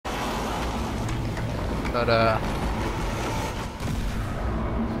But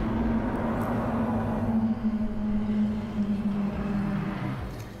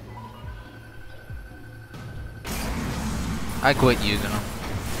I quit using them.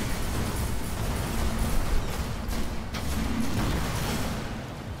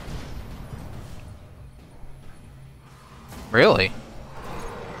 Really?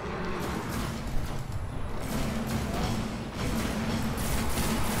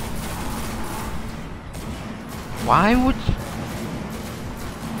 Why would you?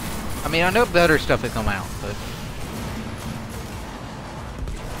 I mean, I know better stuff had come out, but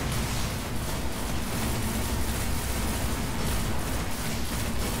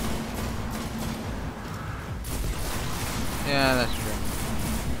yeah, that's true.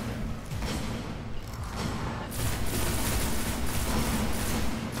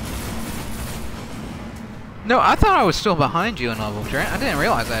 No, I thought I was still behind you in level, Trent. I didn't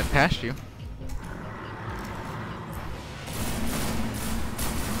realize I had passed you.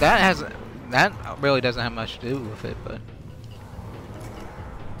 That really doesn't have much to do with it, but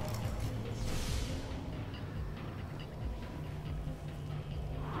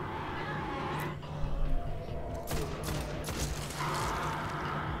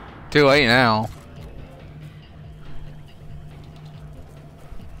too late now.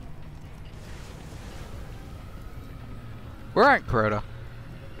 We're at Crota.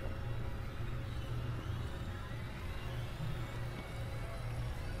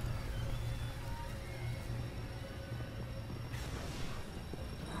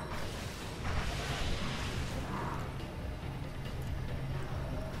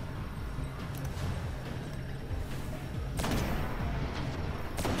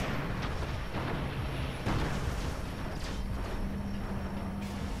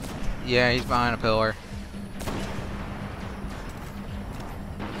 Yeah, he's behind a pillar.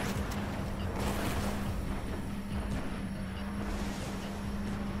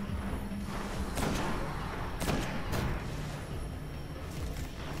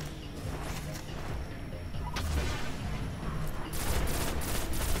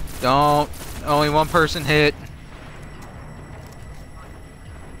 Don't. Only one person hit.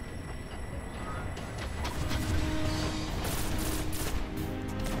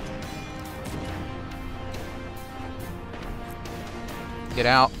 Get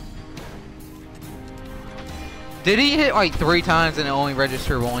out. Did he hit like 3 times and it only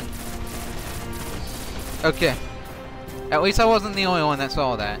registered 1? Okay. At least I wasn't the only one that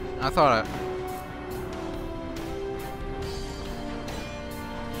saw that. I thought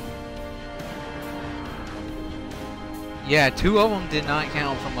yeah, 2 of them did not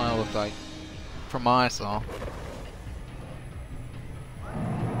count from what it looked like. From what I saw.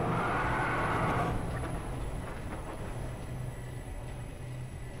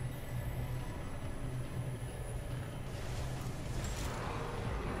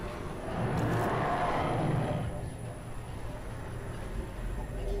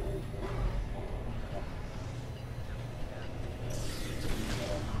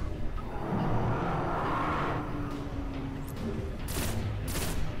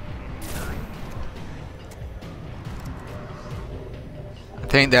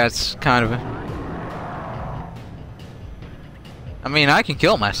 I think that's kind of I mean, I can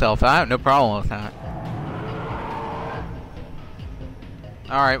kill myself. I have no problem with that.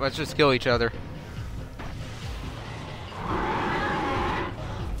 Alright, let's just kill each other.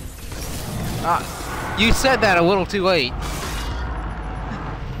 You said that a little too late.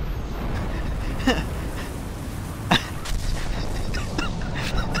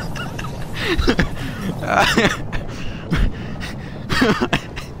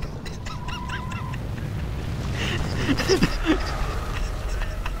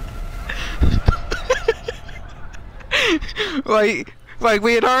 Like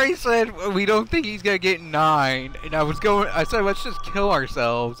we had already said, we don't think he's gonna get 9, and I said let's just kill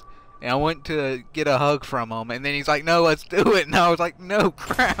ourselves, and I went to get a hug from him, and then he's like, no, let's do it, and I was like, no,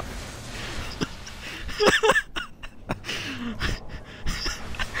 crap.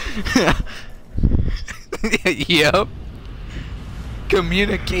 Yep.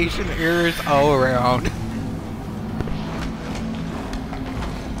 Communication errors all around.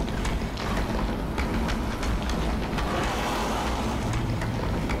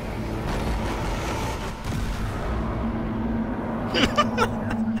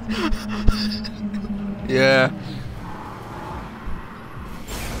 Yeah.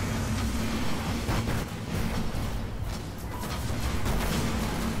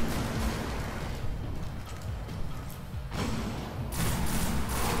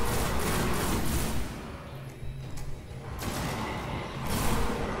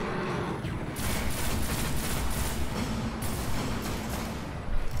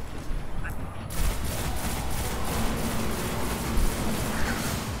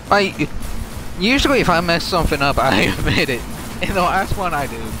 Like, usually if I mess something up, I admit it. And the last one I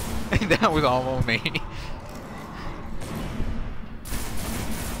do. And that was all on me.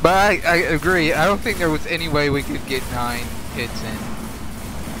 But I agree, I don't think there was any way we could get 9 hits in.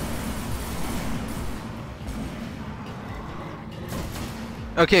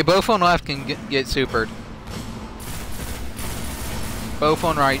 Okay, both on left can get supered. Both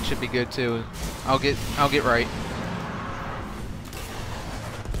on right should be good too. I'll get right.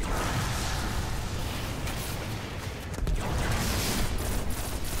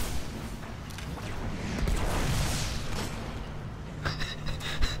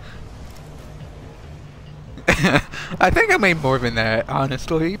 I think I made more than that,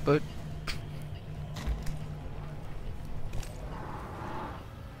 honestly, but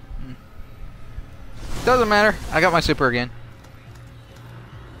doesn't matter. I got my super again.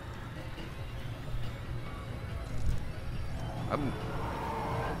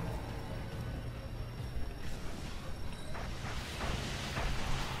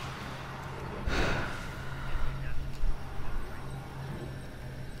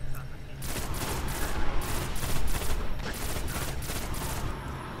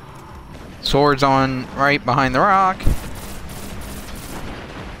 Swords on right behind the rock.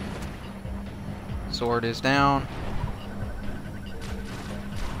 Sword is down.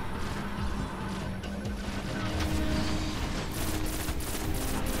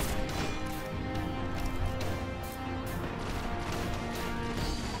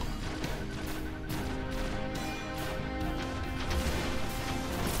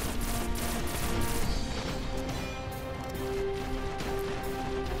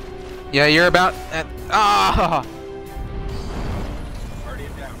 Yeah, you're about at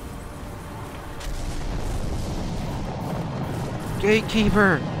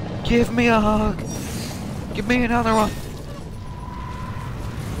Gatekeeper, give me a hug. Give me another one.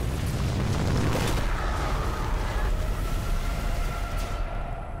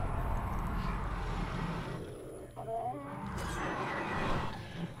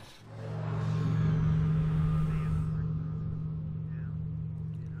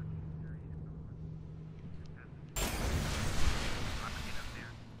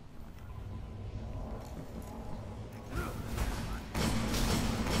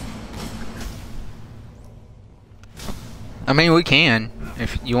 I mean, we can,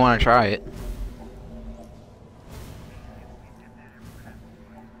 if you want to try it.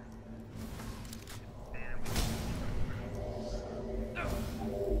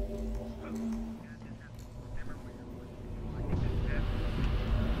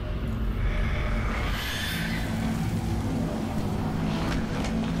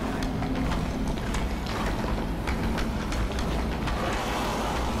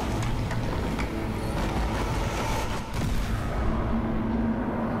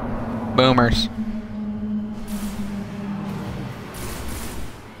 Boomers.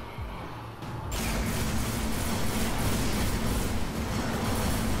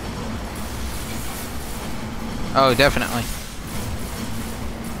 Oh, definitely.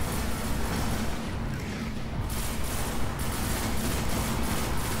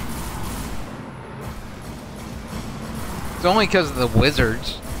 It's only because of the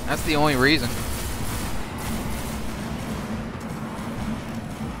wizards. That's the only reason.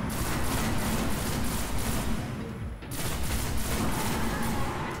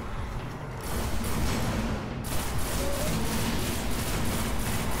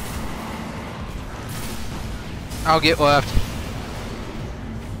 I'll get left.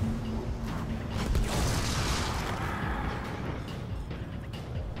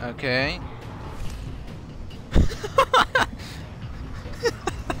 Okay.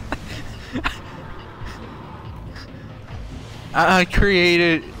 I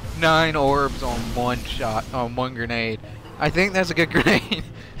created 9 orbs on one shot, on one grenade. I think that's a good grenade.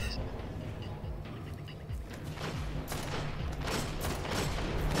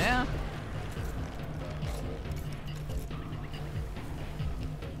 Yeah.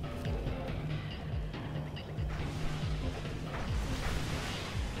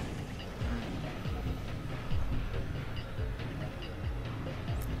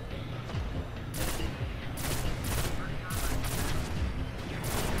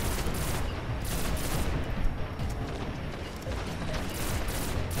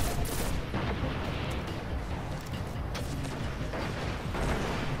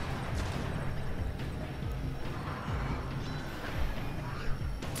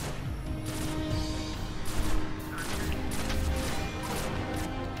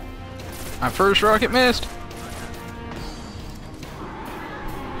 My first rocket missed.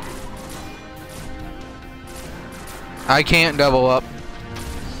 I can't double up.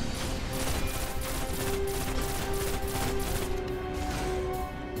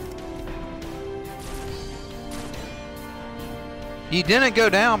 He didn't go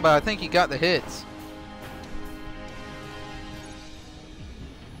down, but I think he got the hits.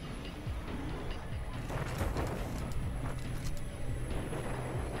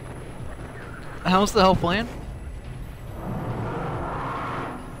 How's the health plan?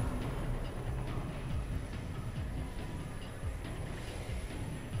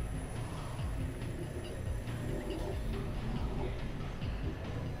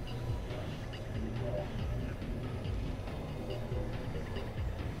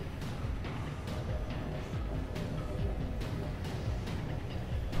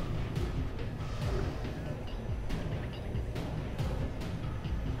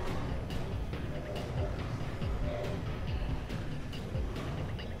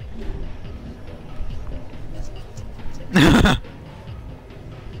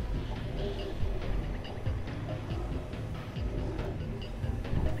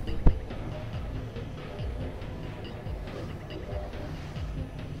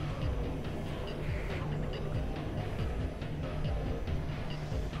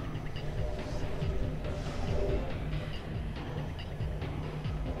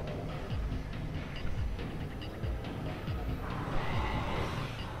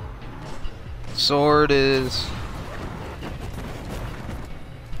 Sword is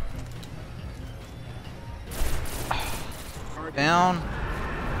down.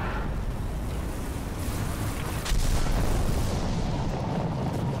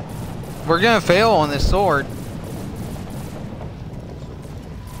 We're gonna fail on this sword.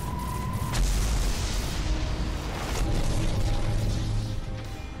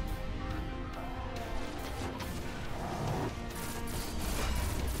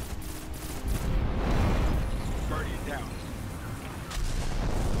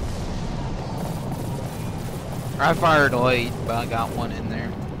 I fired late, but I got one in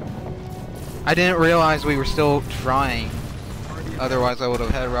there. I didn't realize we were still trying. Otherwise I would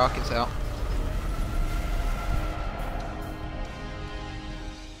have had rockets out.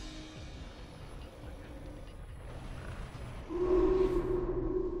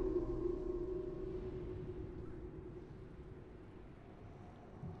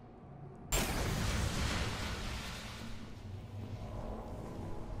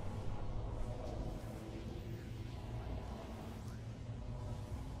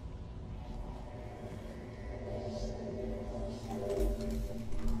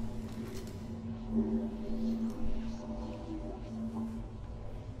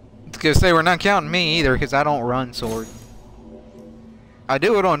 Because they were not counting me either, because I don't run sword. I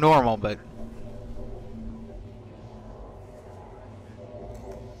do it on normal, but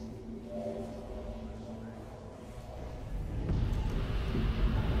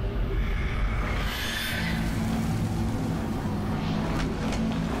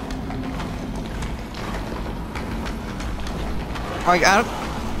like I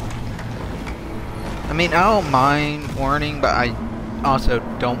mean, I don't mind warning, but I also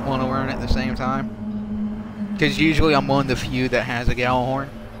don't want to learn at the same time, because usually I'm one of the few that has a gal horn.